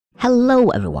Hello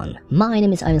everyone, my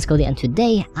name is Skodje and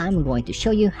today I'm going to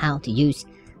show you how to use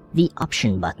the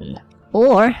option button,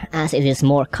 or as it is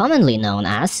more commonly known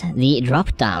as, the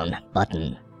drop-down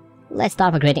button. Let's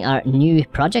start by creating our new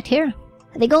project here.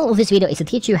 The goal of this video is to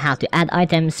teach you how to add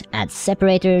items, add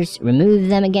separators, remove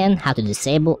them again, how to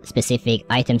disable specific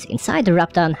items inside the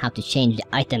drop-down, how to change the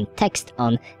item text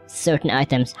on certain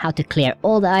items, how to clear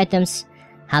all the items,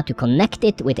 how to connect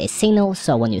it with a signal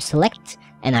so when you select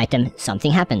an item, something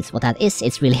happens. What that is,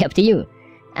 it's really up to you.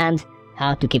 And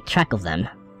how to keep track of them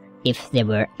if they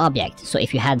were objects. So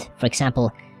if you had, for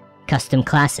example, custom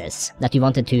classes that you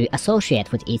wanted to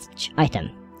associate with each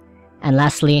item. And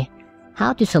lastly,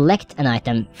 how to select an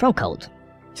item from code.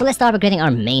 So let's start by creating our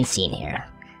main scene here.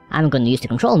 I'm going to use the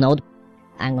control node.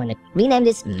 I'm going to rename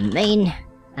this main.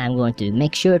 I'm going to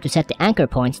make sure to set the anchor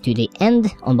points to the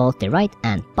end on both the right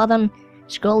and bottom.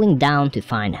 Scrolling down to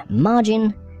find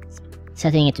margin.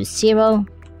 Setting it to 0,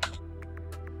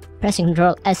 pressing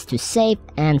Ctrl S to save,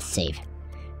 and save.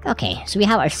 Okay, so we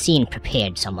have our scene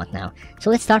prepared somewhat now. So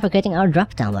let's start by creating our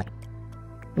drop-down button.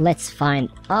 Let's find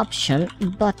option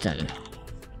button.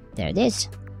 There it is.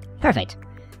 Perfect.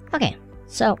 Okay,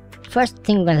 so first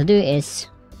thing we're going to do is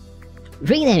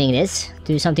renaming this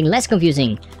to something less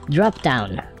confusing,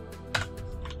 drop-down.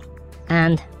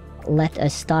 And let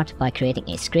us start by creating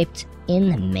a script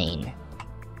in main.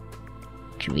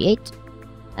 Create.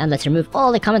 And let's remove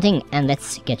all the commenting and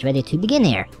let's get ready to begin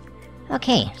here.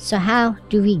 Okay, so how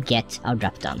do we get our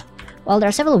drop-down? Well, there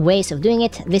are several ways of doing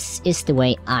it. This is the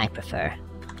way I prefer.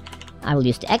 I will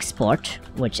use the export,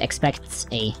 which expects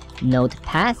a node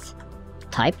path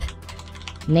type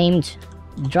named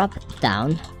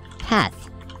drop-down path.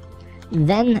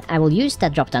 Then I will use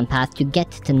that drop-down path to get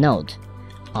the node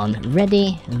on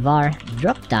ready var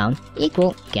drop-down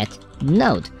equal get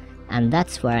node. And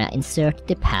that's where I insert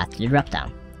the path to the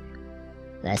drop-down.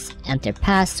 Let's enter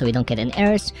pass so we don't get any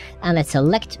errors, and let's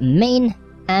select main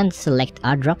and select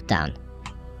our drop-down.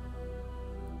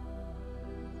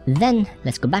 Then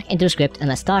let's go back into the script and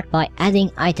let's start by adding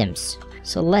items.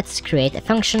 So let's create a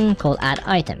function called add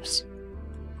items.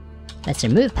 Let's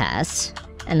remove pass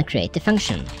and create the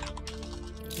function.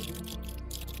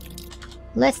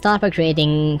 Let's start by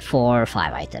creating 4 or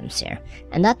 5 items here,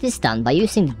 and that is done by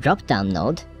using the drop-down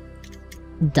node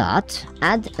dot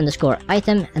add underscore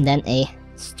item and then a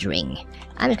string.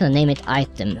 I'm just gonna name it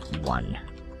item1.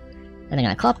 Then I'm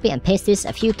gonna copy and paste this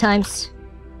a few times,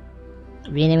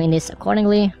 renaming this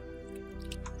accordingly.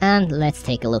 And let's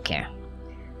take a look here.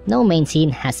 No main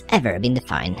scene has ever been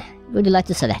defined. Would you like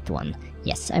to select one?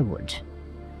 Yes, I would.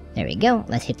 There we go.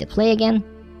 Let's hit the play again.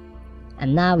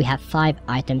 And now we have 5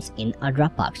 items in our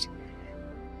Dropbox.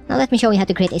 Now let me show you how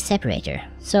to create a separator.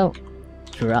 So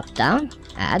drop down,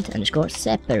 add underscore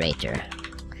separator.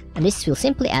 And this will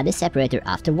simply add a separator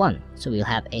after 1. So we'll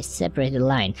have a separated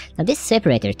line. Now this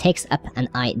separator takes up an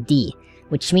ID,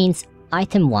 which means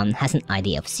item 1 has an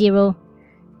ID of 0.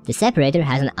 The separator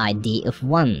has an ID of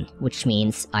 1, which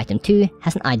means item 2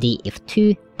 has an ID of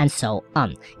 2, and so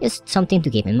on. Just something to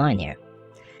keep in mind here.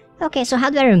 Okay, so how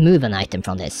do I remove an item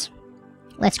from this?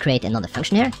 Let's create another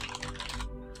function here.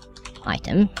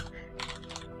 Item.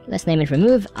 Let's name it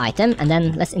remove item, and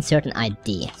then let's insert an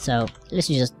ID. So let's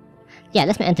just,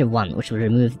 let me enter 1, which will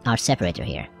remove our separator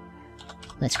here.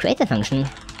 Let's create a function.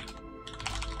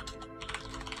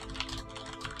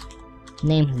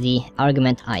 Name the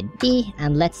argument ID,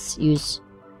 and let's use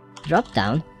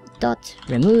dropdown dot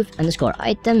remove underscore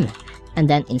item, and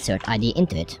then insert ID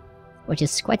into it, which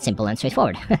is quite simple and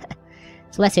straightforward.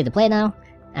 So let's hit the play now,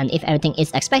 and if everything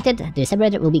is expected, the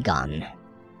separator will be gone.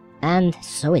 And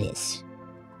so it is.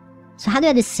 So how do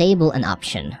I disable an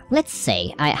option? Let's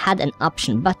say I had an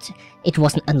option but it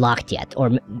wasn't unlocked yet, or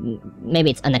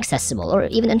maybe it's inaccessible, or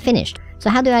even unfinished.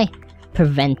 So how do I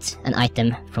prevent an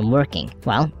item from working?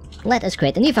 Well, let us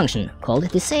create a new function called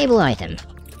disable item.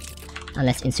 And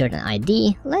let's insert an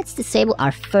ID. Let's disable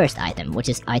our first item, which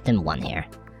is item 1 here.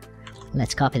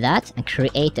 Let's copy that and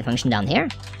create the function down here.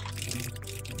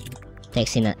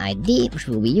 Takes in an ID, which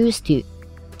will be used to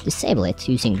disable it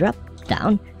using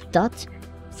dropdown dot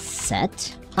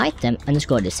set item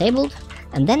underscore disabled,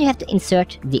 and then you have to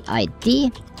insert the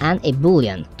ID and a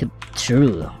boolean to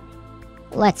true.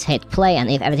 Let's hit play,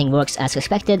 and if everything works as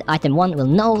expected, item 1 will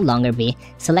no longer be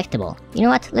selectable. You know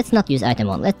what? Let's not use item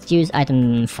 1. Let's use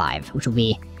item 5, which will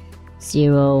be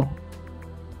 0,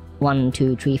 1,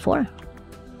 2, 3, 4.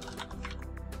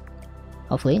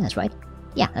 Hopefully that's right.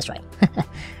 Yeah, that's right.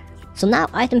 So now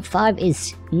item 5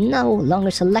 is no longer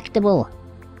selectable.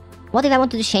 What if I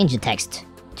wanted to change the text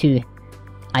to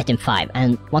item 5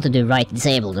 and wanted to write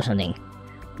disabled or something?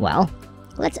 Well,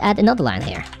 let's add another line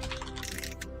here.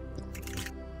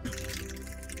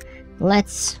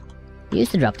 let's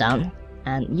use the dropdown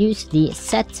and use the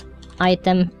set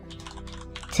item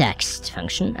text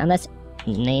function, and let's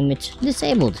name it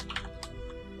disabled.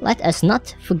 Let us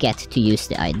not forget to use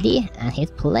the ID and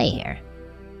hit play here.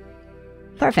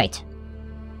 Perfect.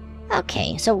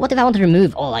 Okay, so what if I want to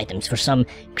remove all items for some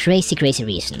crazy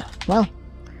reason? Well,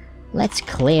 let's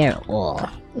clear all.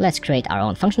 Let's create our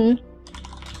own function.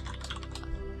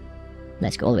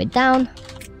 Let's go all the way down.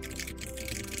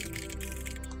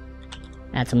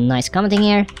 Add some nice commenting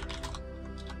here.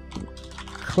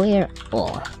 Clear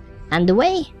all. And the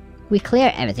way we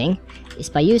clear everything is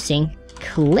by using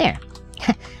clear.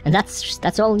 And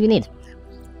that's all you need.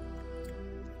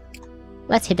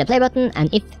 Let's hit the play button,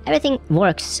 and if everything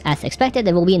works as expected,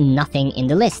 there will be nothing in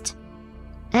the list.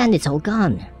 And it's all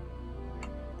gone.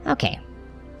 Okay,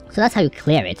 so that's how you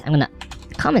clear it. I'm gonna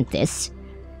comment this.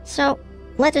 So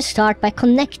let us start by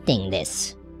connecting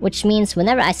this, which means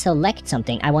whenever I select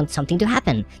something, I want something to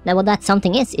happen. Now what that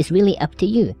something is really up to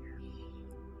you.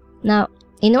 Now,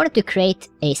 in order to create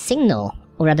a signal,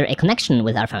 or rather a connection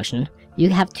with our function, you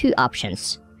have two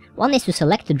options. One is to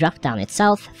select the dropdown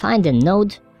itself, find the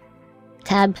node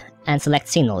tab and select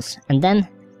signals, and then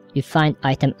you find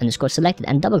item underscore selected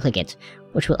and double click it,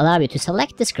 which will allow you to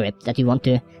select the script that you want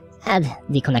to add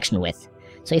the connection with.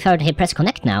 So if I were to hit press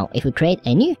connect now, it would create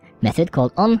a new method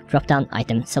called on dropdown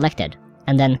item selected,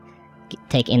 and then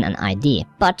take in an ID.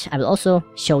 But I will also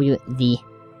show you the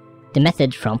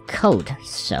method from code.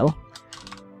 So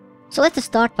let us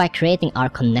start by creating our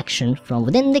connection from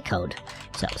within the code.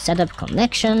 So setup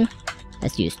connection,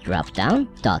 let's use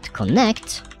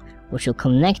dropdown.connect, which will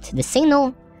connect the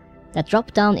signal that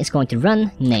dropdown is going to run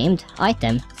named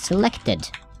item selected.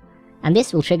 And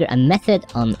this will trigger a method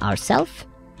on ourself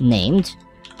named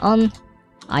on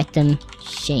item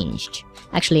changed.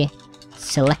 Actually,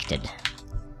 selected.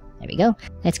 There we go.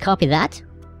 Let's copy that.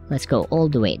 Let's go all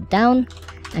the way down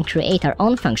and create our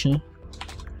own function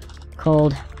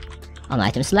called on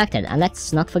item selected. And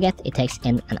let's not forget it takes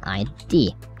in an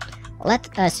ID.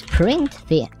 Let us print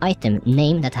the item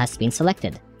name that has been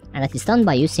selected. And that is done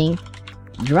by using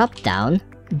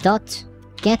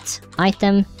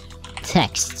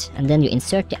dropdown.getItemText, and then you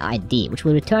insert the ID, which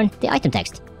will return the item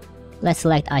text. Let's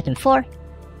select item 4,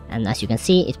 and as you can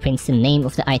see, it prints the name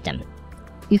of the item.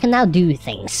 You can now do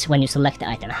things when you select the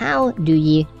item. How do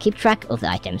you keep track of the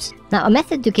items? Now, a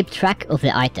method to keep track of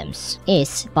the items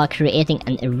is by creating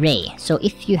an array. So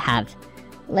if you have,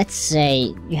 let's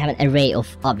say, you have an array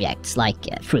of objects like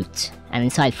fruit, and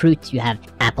inside fruit you have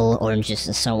apple, oranges,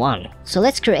 and so on. So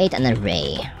let's create an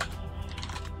array.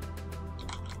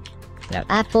 We have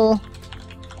apple,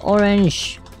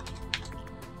 orange.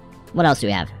 What else do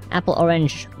we have? Apple,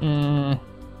 orange,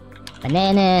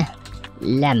 banana,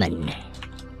 lemon.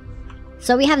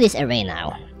 So we have this array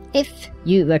now. If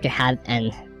you were to have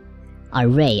an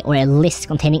array or a list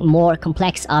containing more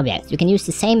complex objects, you can use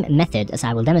the same method as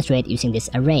I will demonstrate using this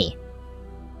array.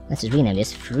 Let's just rename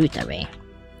this fruit array.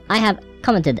 I have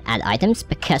commented add items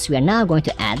because we are now going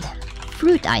to add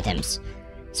fruit items.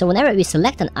 So whenever we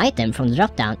select an item from the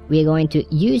dropdown, we are going to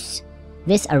use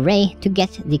this array to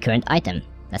get the current item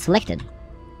that's selected.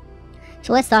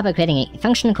 So let's start by creating a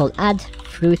function called add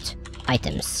fruit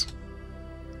items.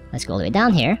 Let's go all the way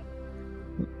down here.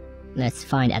 Let's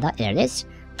find add, there it is.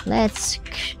 Let's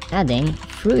adding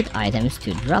fruit items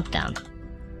to dropdown.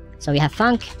 So we have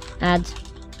func add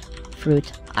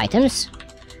fruit items.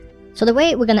 So the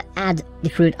way we're gonna add the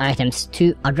fruit items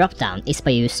to our dropdown is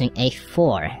by using a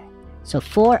for. So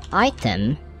for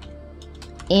item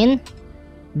in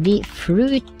the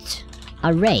fruit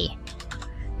array,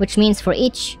 which means for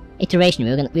each iteration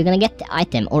we're gonna get the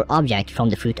item or object from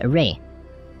the fruit array.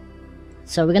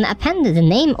 So we're gonna append the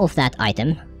name of that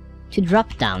item to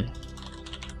dropdown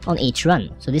on each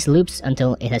run. So this loops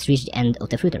until it has reached the end of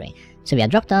the fruit array. So we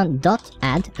have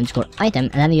dropdown.add_item,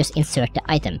 and then we just insert the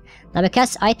item. Now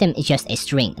because item is just a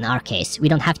string in our case, we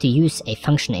don't have to use a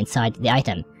function inside the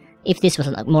item. If this was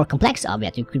a more complex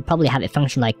object, you could probably have a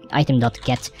function like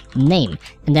item.getName,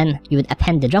 and then you would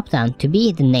append the dropdown to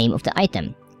be the name of the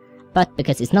item. But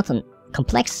because it's not a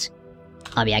complex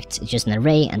object, it's just an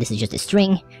array, and this is just a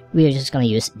string, we are just gonna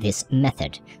use this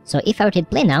method. So if I were to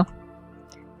hit play now,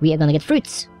 we are gonna get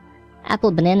fruits.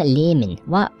 Apple, banana, lemon.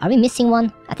 What? Are we missing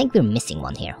one? I think we're missing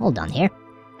one here. Hold on here.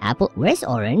 Apple. Where's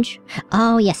orange?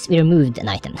 Oh yes, we removed an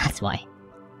item, that's why.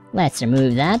 Let's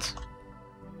remove that.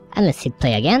 And let's hit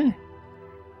play again.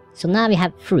 So now we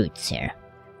have fruits here.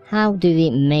 How do we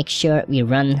make sure we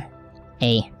run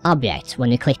a object when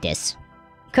we click this?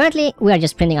 Currently, we are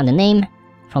just printing on the name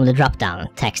from the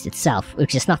dropdown text itself,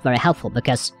 which is not very helpful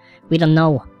because we don't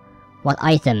know what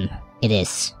item it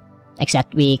is.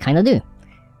 except we kind of do.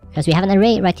 Because we have an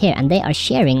array right here, and they are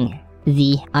sharing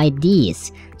the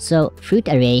IDs. So fruit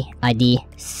array ID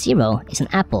 0 is an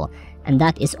apple, and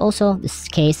that is also the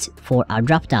case for our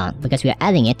dropdown, because we are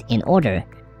adding it in order,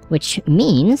 which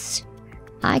means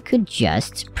I could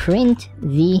just print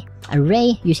the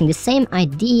array using the same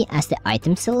ID as the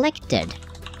item selected.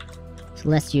 So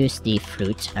let's use the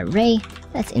fruit array,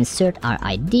 let's insert our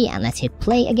ID, and let's hit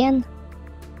play again,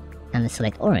 and let's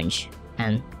select orange,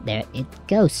 and there it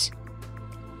goes.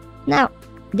 Now,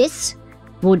 this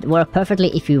would work perfectly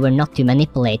if we were not to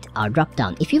manipulate our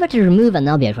dropdown. If you were to remove an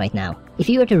object right now, if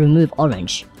you were to remove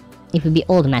orange, it would be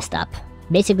all messed up.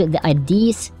 Basically, the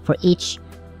IDs for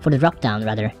the dropdown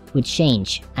rather, would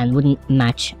change and wouldn't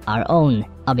match our own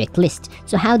object list.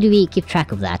 So how do we keep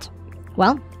track of that?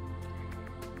 Well,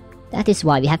 that is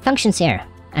why we have functions here.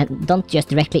 And don't just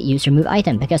directly use remove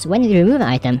item, because when we remove an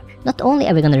item, not only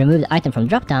are we going to remove the item from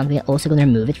dropdown, we're also going to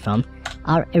remove it from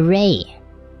our array.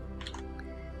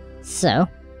 So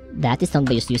that is done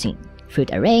by just using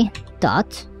fruit array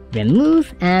dot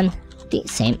remove and the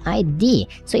same ID.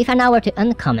 So if I now were to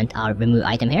uncomment our remove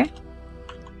item here,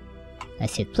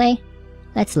 let's hit play,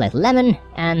 let's select lemon,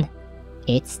 and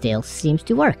it still seems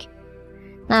to work.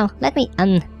 Now let me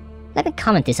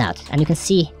comment this out, and you can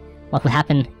see what would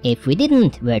happen if we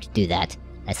didn't were to do that.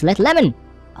 Let's select lemon.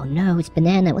 Oh no, it's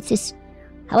banana. What's this?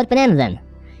 How about banana then?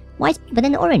 Why is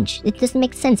banana orange? It doesn't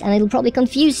make sense, and it'll probably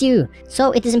confuse you.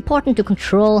 So it is important to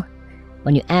control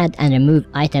when you add and remove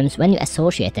items when you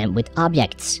associate them with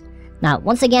objects. Now,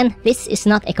 once again, this is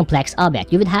not a complex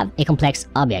object. You would have a complex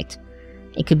object.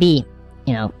 It could be,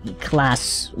 you know,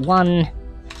 class 1,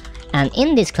 and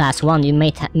in this class 1 you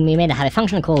may have a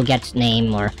function called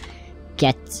getName or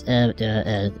get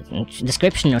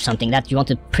description or something that you want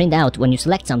to print out when you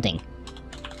select something.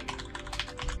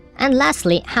 And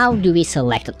lastly, how do we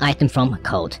select an item from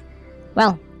code?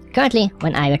 Well, currently,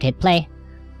 when I were to hit play,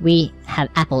 we have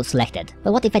apple selected.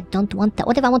 But what if I don't want that?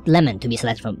 What if I want lemon to be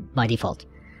selected from by default?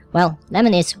 Well,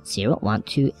 lemon is 0, 1,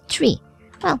 2, 3.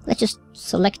 Well, let's just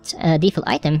select a default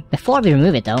item before we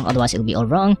remove it though, otherwise it'll be all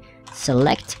wrong.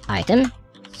 Select item,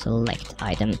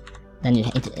 then you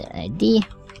hit ID, you're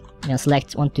gonna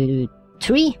select 1, 2,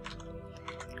 3,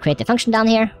 create a function down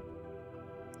here.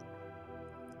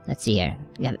 Let's see here,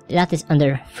 that is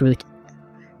under fruit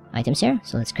items here,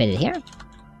 so let's create it here.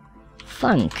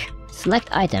 Func, select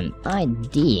item,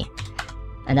 ID,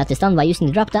 and that is done by using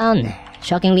the dropdown,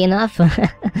 shockingly enough.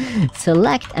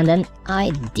 Select and then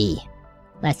ID.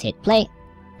 Let's hit play,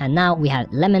 and now we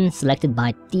have lemon selected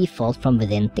by default from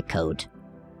within the code.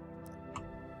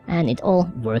 And it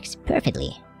all works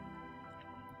perfectly.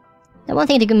 Now one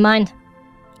thing to keep in mind,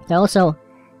 there are also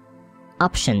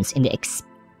options in the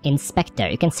inspector.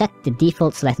 You can set the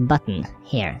default select button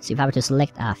here. So if I were to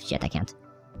select, shit, I can't.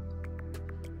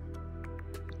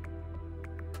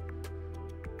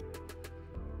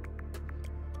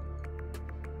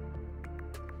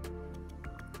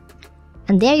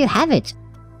 And there you have it.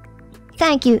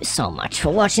 Thank you so much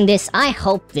for watching this. I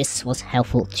hope this was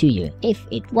helpful to you. If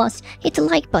it was, hit the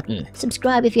like button,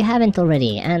 subscribe if you haven't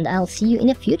already, and I'll see you in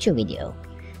a future video.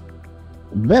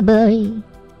 Bye bye.